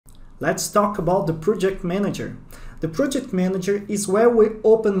Let's talk about the project manager. The project manager is where we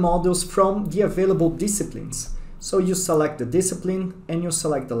open modules from the available disciplines. So you select the discipline and you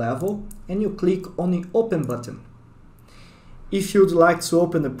select the level and you click on the open button. If you'd like to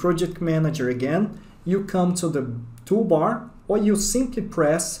open the project manager again, you come to the toolbar or you simply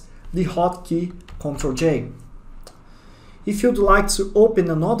press the hotkey Ctrl+J. If you'd like to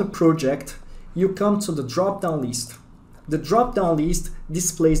open another project, you come to the drop-down list. The drop-down list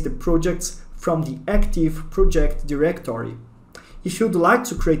displays the projects from the active project directory. If you'd like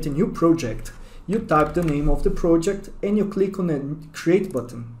to create a new project, you type the name of the project and you click on the Create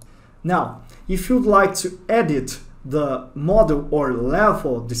button. Now, if you'd like to edit the model or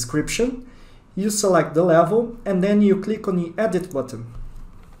level description, you select the level and then you click on the Edit button.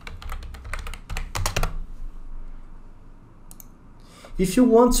 If you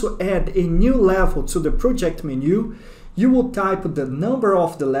want to add a new level to the project menu, you will type the number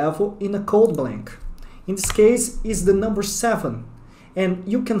of the level in a code blank. In this case, it's the number 7, and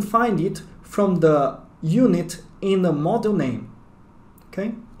you can find it from the unit in the model name.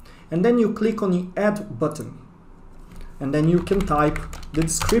 Okay? And then you click on the Add button. And then you can type the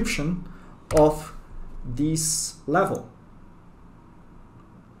description of this level.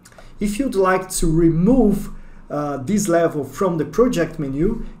 If you'd like to remove this level from the project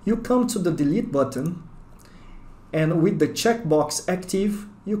menu, you come to the Delete button, and with the checkbox active,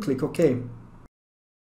 you click OK.